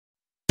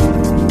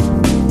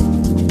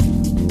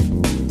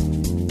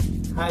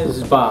Hi, this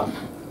is Bob.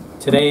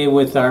 Today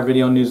with our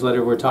video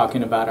newsletter we're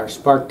talking about our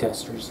spark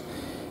testers.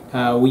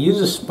 We use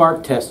a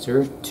spark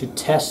tester to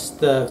test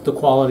the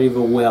quality of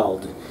a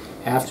weld.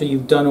 After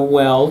you've done a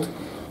weld,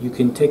 you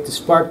can take the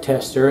spark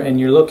tester and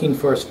you're looking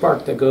for a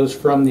spark that goes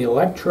from the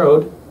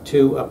electrode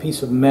to a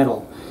piece of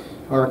metal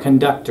or a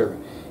conductor.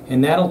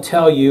 And that'll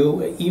tell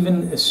you,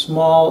 even as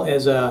small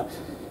as a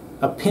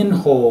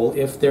pinhole,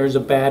 if there's a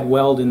bad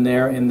weld in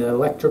there and the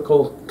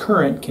electrical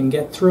current can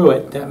get through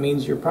it, that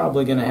means you're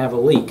probably going to have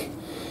a leak.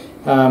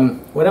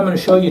 What I'm going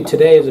to show you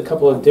today is a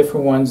couple of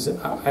different ones.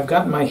 I've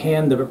got in my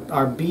hand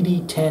our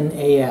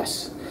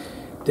BD10AS.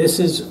 This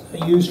is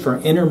used for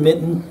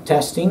intermittent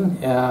testing.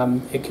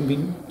 It can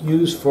be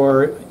used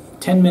for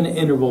 10-minute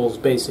intervals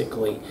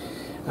basically.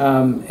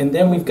 And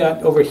then we've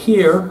got over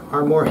here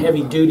our more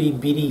heavy-duty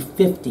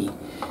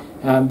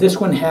BD50.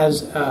 This one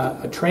has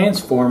a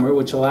transformer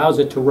which allows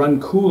it to run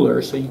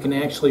cooler, so you can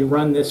actually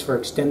run this for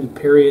extended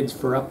periods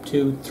for up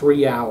to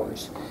 3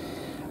 hours.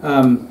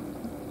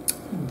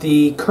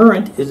 The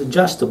current is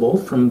adjustable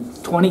from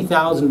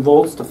 20,000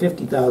 volts to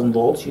 50,000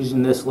 volts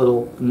using this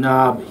little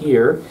knob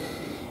here,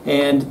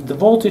 and the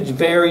voltage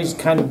varies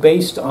kind of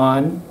based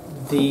on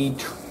the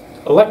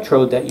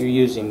electrode that you're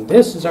using.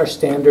 This is our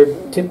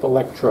standard tip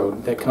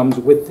electrode that comes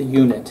with the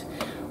unit.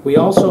 We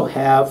also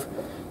have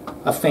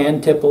a fan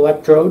tip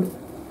electrode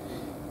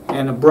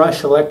and a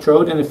brush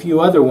electrode and a few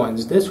other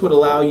ones. This would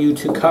allow you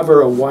to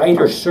cover a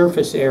wider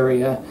surface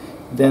area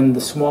than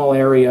the small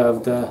area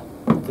of the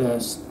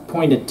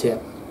pointed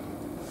tip.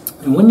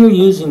 And when you're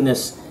using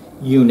this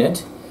unit,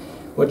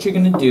 what you're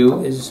going to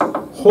do is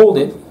hold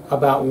it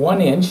about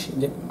 1 inch.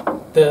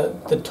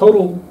 The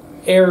total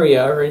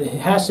area, or it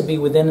has to be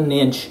within an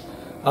inch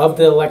of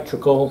the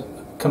electrical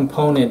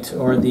component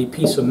or the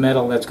piece of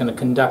metal that's going to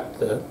conduct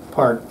the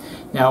part.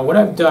 Now what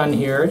I've done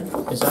here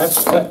is I've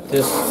cut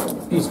this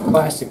piece of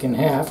plastic in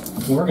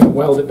half. We're going to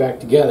weld it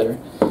back together,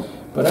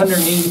 but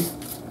underneath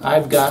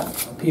I've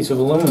got a piece of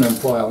aluminum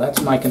foil.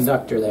 That's my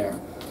conductor there.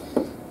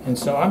 And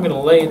so I'm going to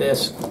lay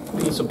this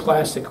piece of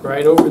plastic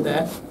right over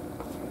that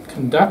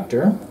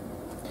conductor,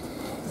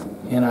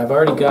 and I've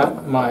already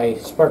got my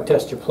spark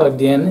tester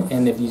plugged in,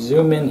 and if you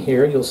zoom in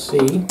here you'll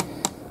see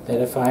that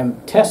if I'm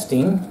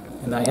testing,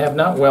 and I have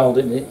not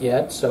welded it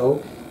yet,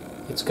 so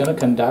it's going to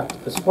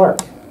conduct the spark.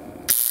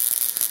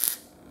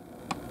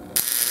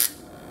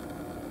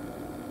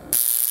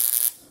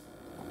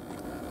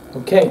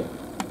 Okay,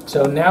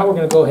 so now we're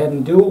going to go ahead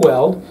and do a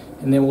weld,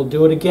 and then we'll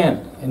do it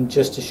again, and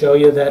just to show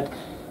you that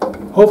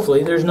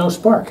hopefully there's no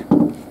spark.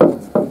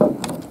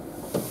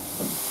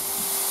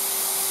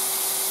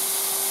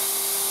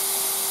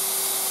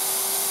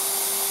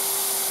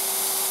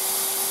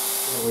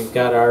 We've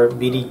got our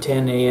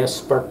BD10AS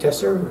spark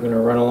tester. We're going to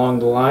run along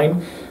the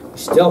line. We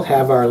still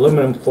have our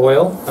aluminum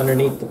foil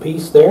underneath the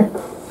piece there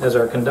as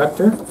our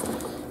conductor.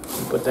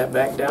 We'll put that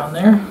back down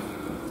there.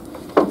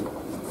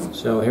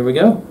 So here we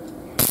go.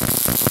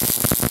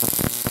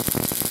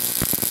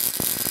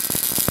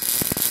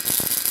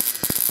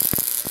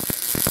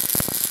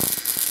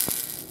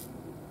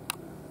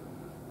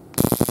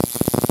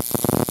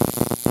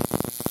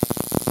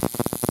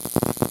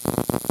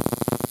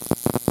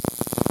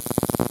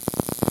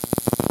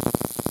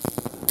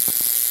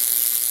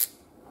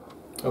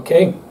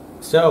 Okay,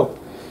 so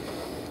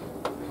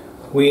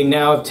we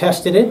now have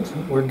tested it.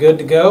 We're good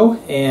to go,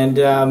 and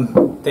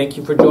thank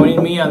you for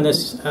joining me on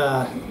this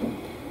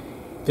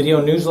video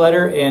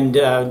newsletter. And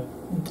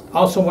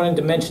also wanted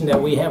to mention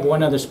that we have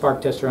one other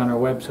spark tester on our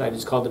website.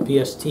 It's called the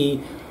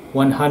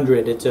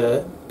PST100. It's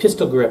a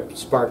pistol grip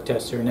spark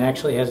tester, and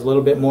actually has a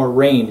little bit more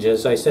range.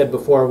 As I said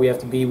before, we have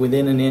to be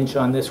within an inch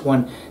on this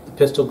one. The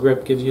pistol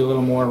grip gives you a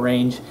little more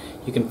range.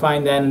 You can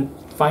find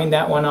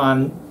that one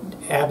on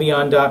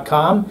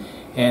Abbeon.com.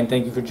 And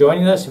thank you for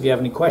joining us. If you have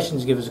any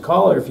questions, give us a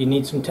call, or if you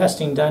need some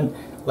testing done,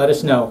 let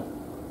us know.